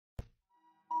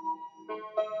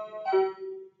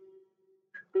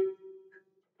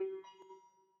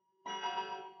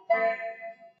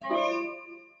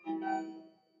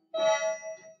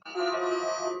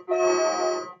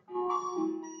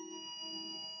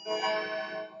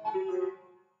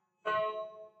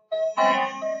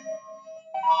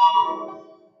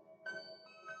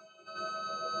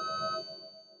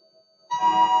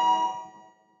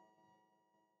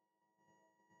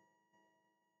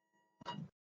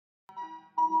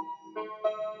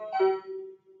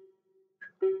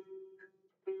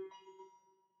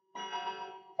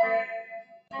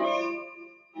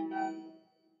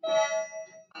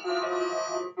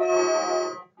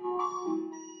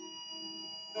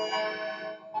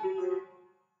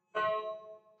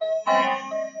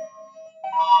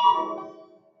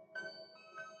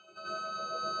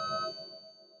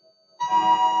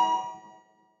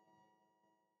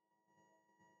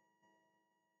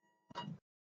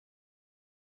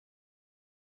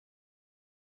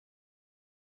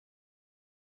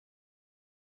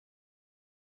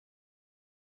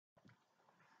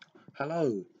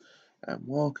Hello and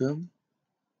welcome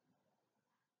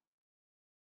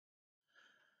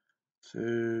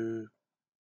to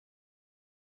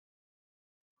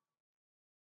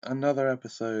another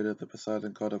episode of the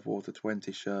Poseidon God of Water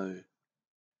 20 show.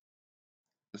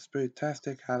 The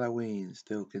Spooktastic Halloween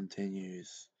still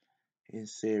continues in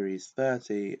series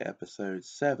 30, episode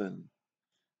 7,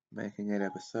 making it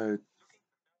episode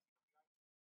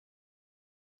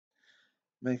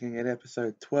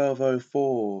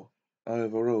 1204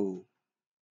 overall.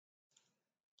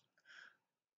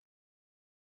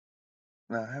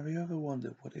 Now, have you ever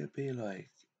wondered what it'd be like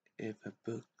if a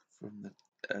book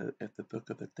if the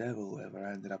Book of the Devil ever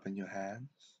ended up in your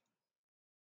hands?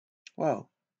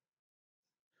 Well,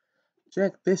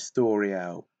 check this story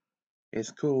out.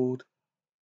 It's called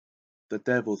The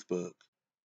Devil's Book.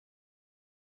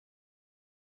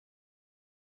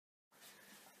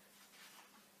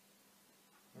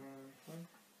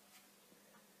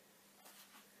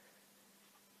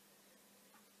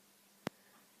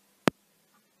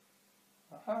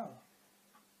 Aha.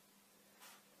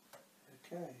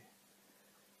 Okay.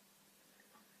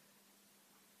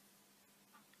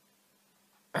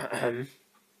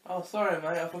 Oh, sorry,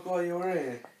 mate. I forgot you were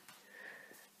here.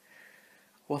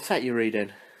 What's that you're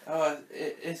reading? Oh,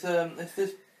 it's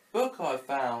this book I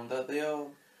found at the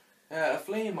a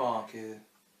flea market.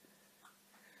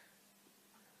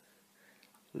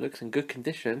 Looks in good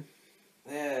condition.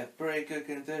 Yeah, pretty good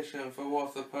condition for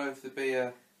what's supposed to be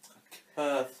a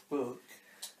cursed book.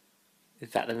 Is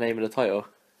that the name of the title?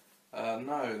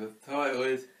 No, the title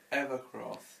is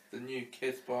Evercross, the new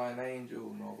Kissed by an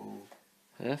Angel novel.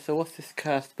 Yeah, so what's this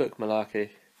cursed book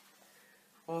malarkey?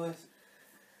 Well,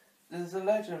 there's a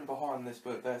legend behind this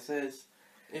book that says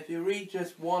if you read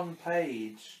just one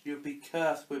page, you'll be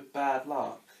cursed with bad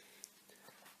luck.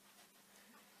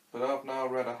 But I've now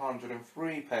read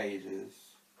 103 pages,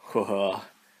 Whoa.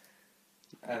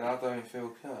 and I don't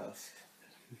feel cursed.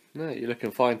 No, you're looking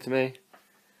fine to me.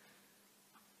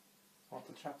 On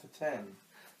to chapter 10.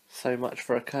 So much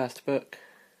for a cursed book.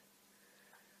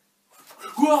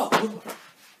 Whoa!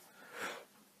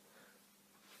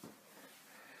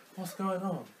 What's going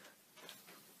on?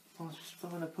 I was just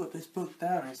trying to put this book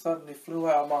down and it suddenly flew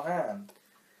out of my hand.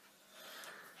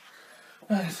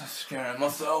 I'm scaring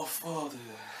myself. Oh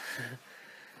dear.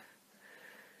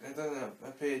 There doesn't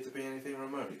appear to be anything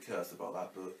remotely cursed about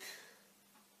that book.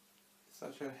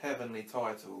 Such a heavenly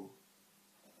title.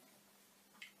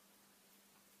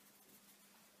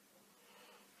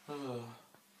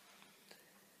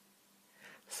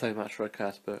 So much for a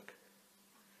cursed book.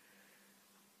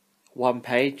 One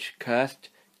page, cursed.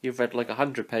 You've read like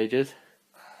 100 pages.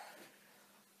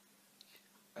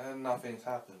 And nothing's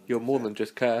happened. You're more than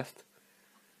just cursed.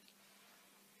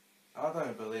 I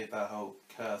don't believe that whole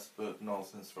cursed book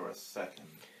nonsense for a second.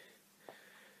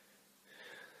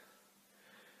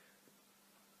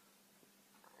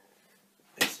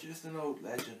 It's just an old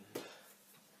legend.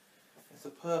 It's a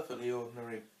perfectly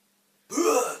ordinary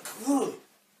book.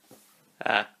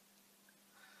 Ah.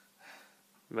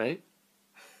 Mate?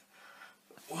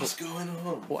 What's going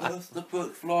on? What? First the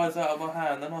book flies out of my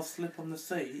hand, then I slip on the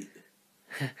seat.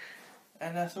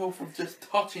 And that's all from just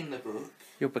touching the book.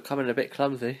 You're becoming a bit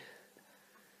clumsy.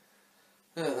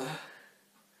 Why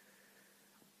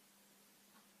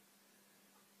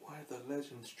are the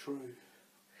legends true?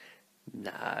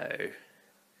 No.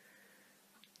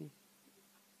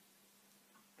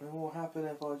 And what happened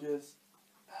if I just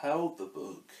held the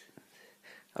book?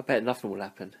 I bet nothing will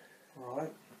happen. Right,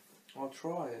 I'll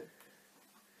try it.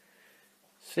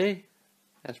 See?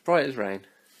 As bright as rain.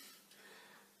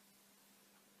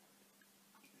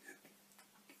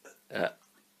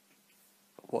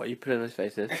 What are you putting on his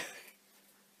faces?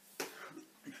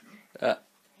 I'm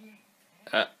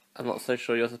not so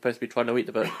sure you're supposed to be trying to eat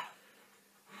the book.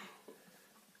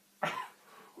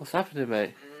 What's happening,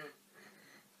 mate?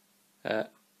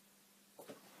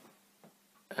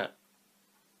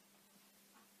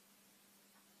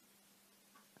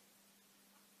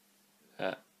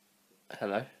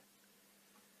 Hello?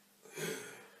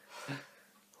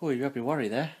 Oh, you had me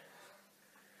worried there.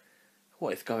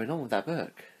 What is going on with that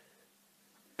book?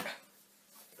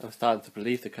 I'm starting to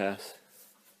believe the curse.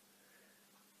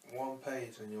 1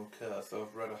 page and you'll curse.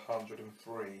 I've read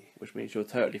 103. Which means you're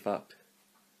totally fucked.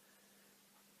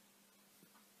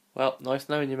 Well, nice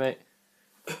knowing you, mate.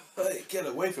 Hey, get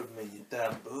away from me, you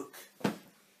damn book.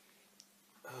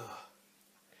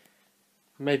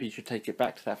 Maybe you should take it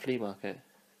back to that flea market.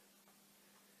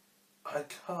 I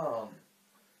can't.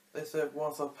 They said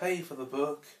once I pay for the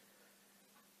book,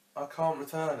 I can't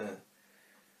return it.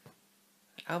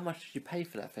 How much did you pay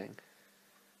for that thing?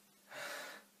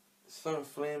 Some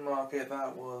flea market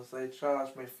that was. They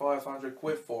charged me 500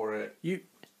 quid for it. You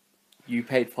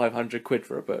paid 500 quid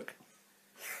for a book?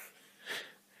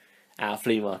 At a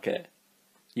flea market.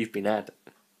 You've been had.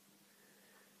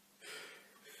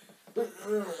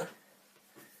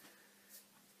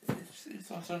 It's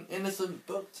such an innocent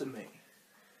book to me.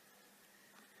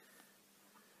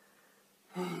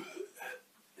 Hey,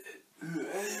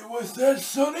 what's that,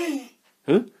 Sonny?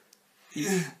 Huh?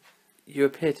 You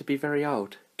appear to be very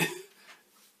old.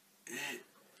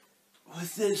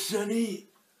 What's that, Sonny?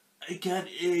 I can't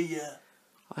hear you.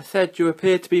 I said you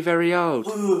appear to be very old.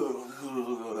 Oh.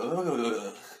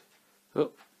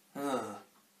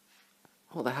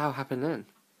 What the hell happened then?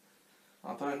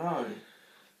 I don't know.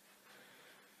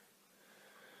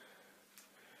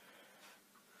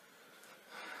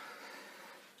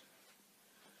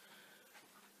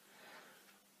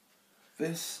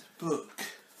 This book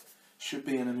should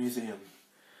be in a museum.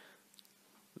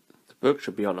 The book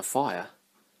should be on a fire.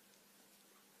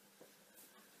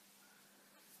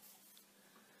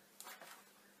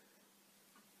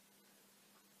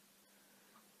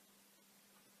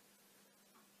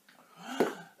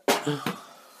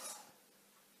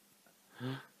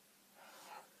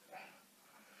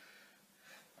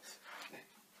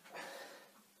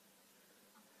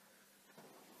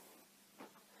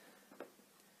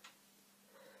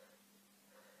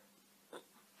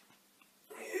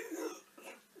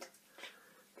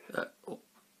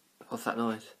 What's that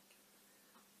noise?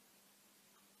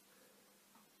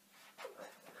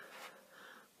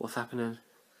 What's happening?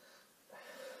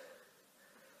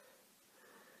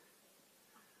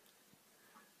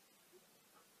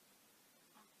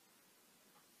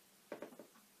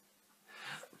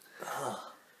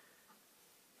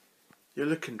 You're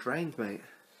looking drained, mate.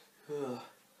 I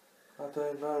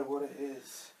don't know what it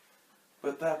is,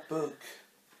 but that book,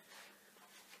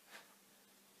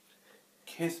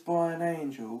 Kissed by an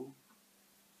Angel,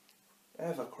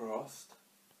 Evercrossed,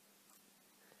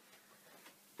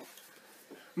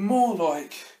 more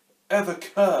like Ever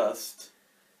Cursed,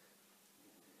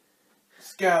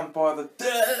 Scammed by the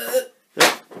Dead.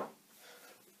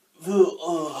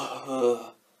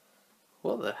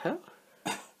 What the hell?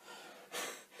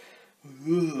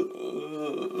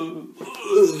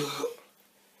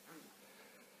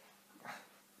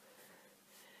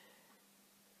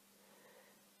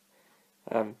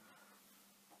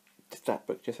 Did that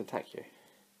book just attack you?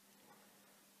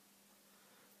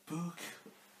 Book?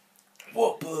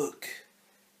 What book?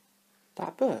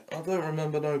 That book? I don't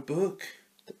remember no book.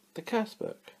 The curse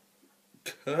book?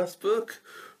 Curse book?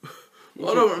 I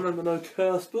don't remember no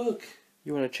curse book.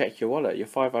 You want to check your wallet? You're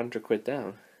 500 quid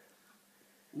down.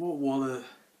 What wallet?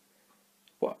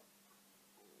 What?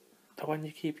 The one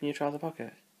you keep in your trouser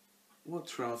pocket? What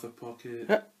trouser pocket?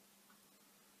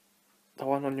 The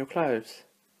one on your clothes?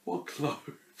 What clothes?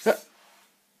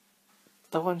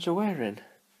 The ones you're wearing?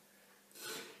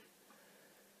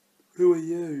 Who are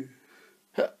you?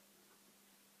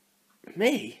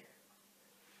 Me?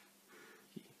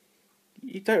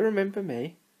 You don't remember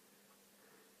me?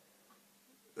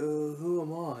 Who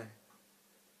am I?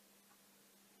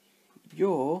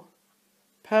 You're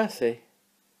Percy.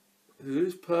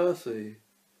 Who's Percy?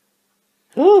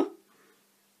 I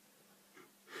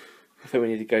think we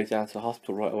need to go down to the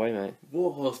hospital right away, mate.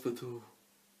 What hospital?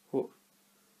 What?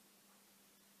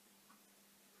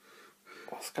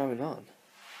 What's going on?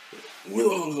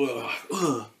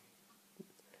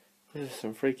 This is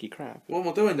some freaky crap. What am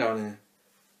I doing down here?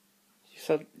 You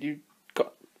said you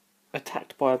got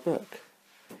attacked by a book,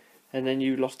 and then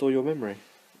you lost all your memory.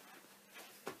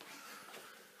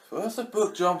 First a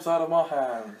book jumps out of my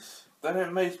hands, then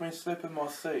it makes me slip in my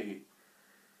seat.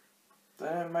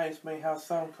 Then it makes me have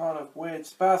some kind of weird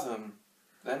spasm.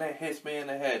 Then it hits me in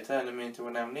the head, turning me into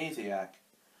an amnesiac.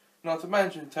 Not to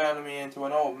mention turning me into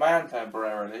an old man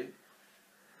temporarily.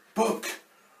 Book!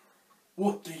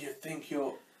 What do you think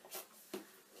you're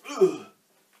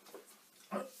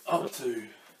up to?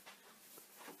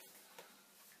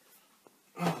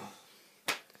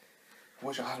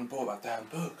 Wish I hadn't bought that damn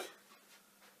book.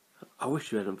 I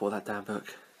wish you hadn't bought that damn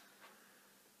book.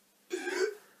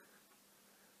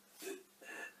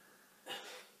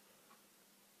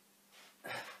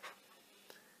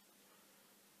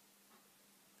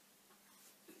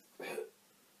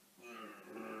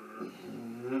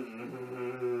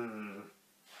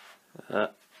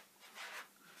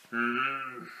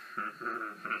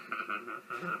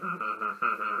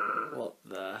 What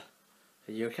the? Are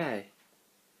you okay?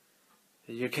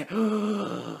 Are you okay?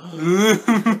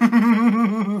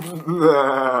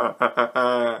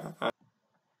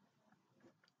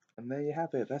 And there you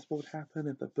have it. That's what would happen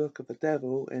if the Book of the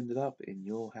Devil ended up in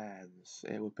your hands.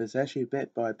 It would possess you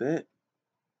bit by bit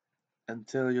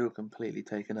until you're completely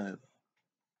taken over.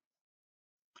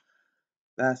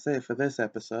 That's it for this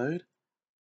episode.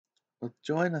 Well,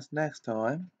 join us next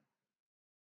time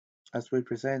as we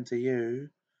present to you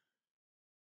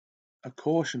a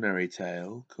cautionary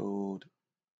tale called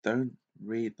Don't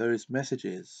Read Those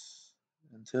Messages.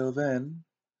 Until then,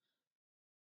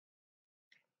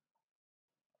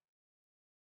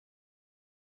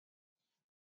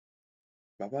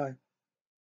 bye bye.